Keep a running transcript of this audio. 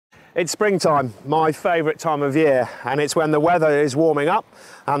It's springtime, my favourite time of year, and it's when the weather is warming up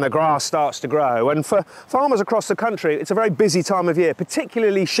and the grass starts to grow. And for farmers across the country, it's a very busy time of year,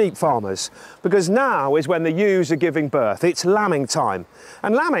 particularly sheep farmers, because now is when the ewes are giving birth. It's lambing time.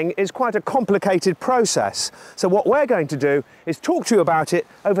 And lambing is quite a complicated process. So what we're going to do is talk to you about it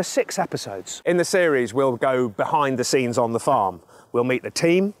over 6 episodes. In the series, we'll go behind the scenes on the farm. We'll meet the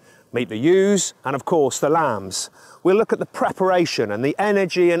team, meet the ewes, and of course the lambs. We'll look at the preparation and the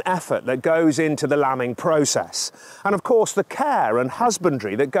energy and effort that goes into the lambing process. And of course the care and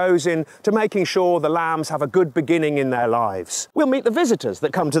husbandry that goes into making sure the lambs have a good beginning in their lives. We'll meet the visitors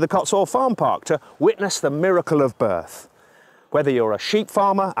that come to the Cotswold Farm Park to witness the miracle of birth. Whether you're a sheep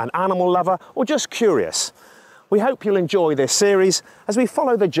farmer, an animal lover, or just curious, we hope you'll enjoy this series as we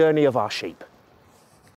follow the journey of our sheep.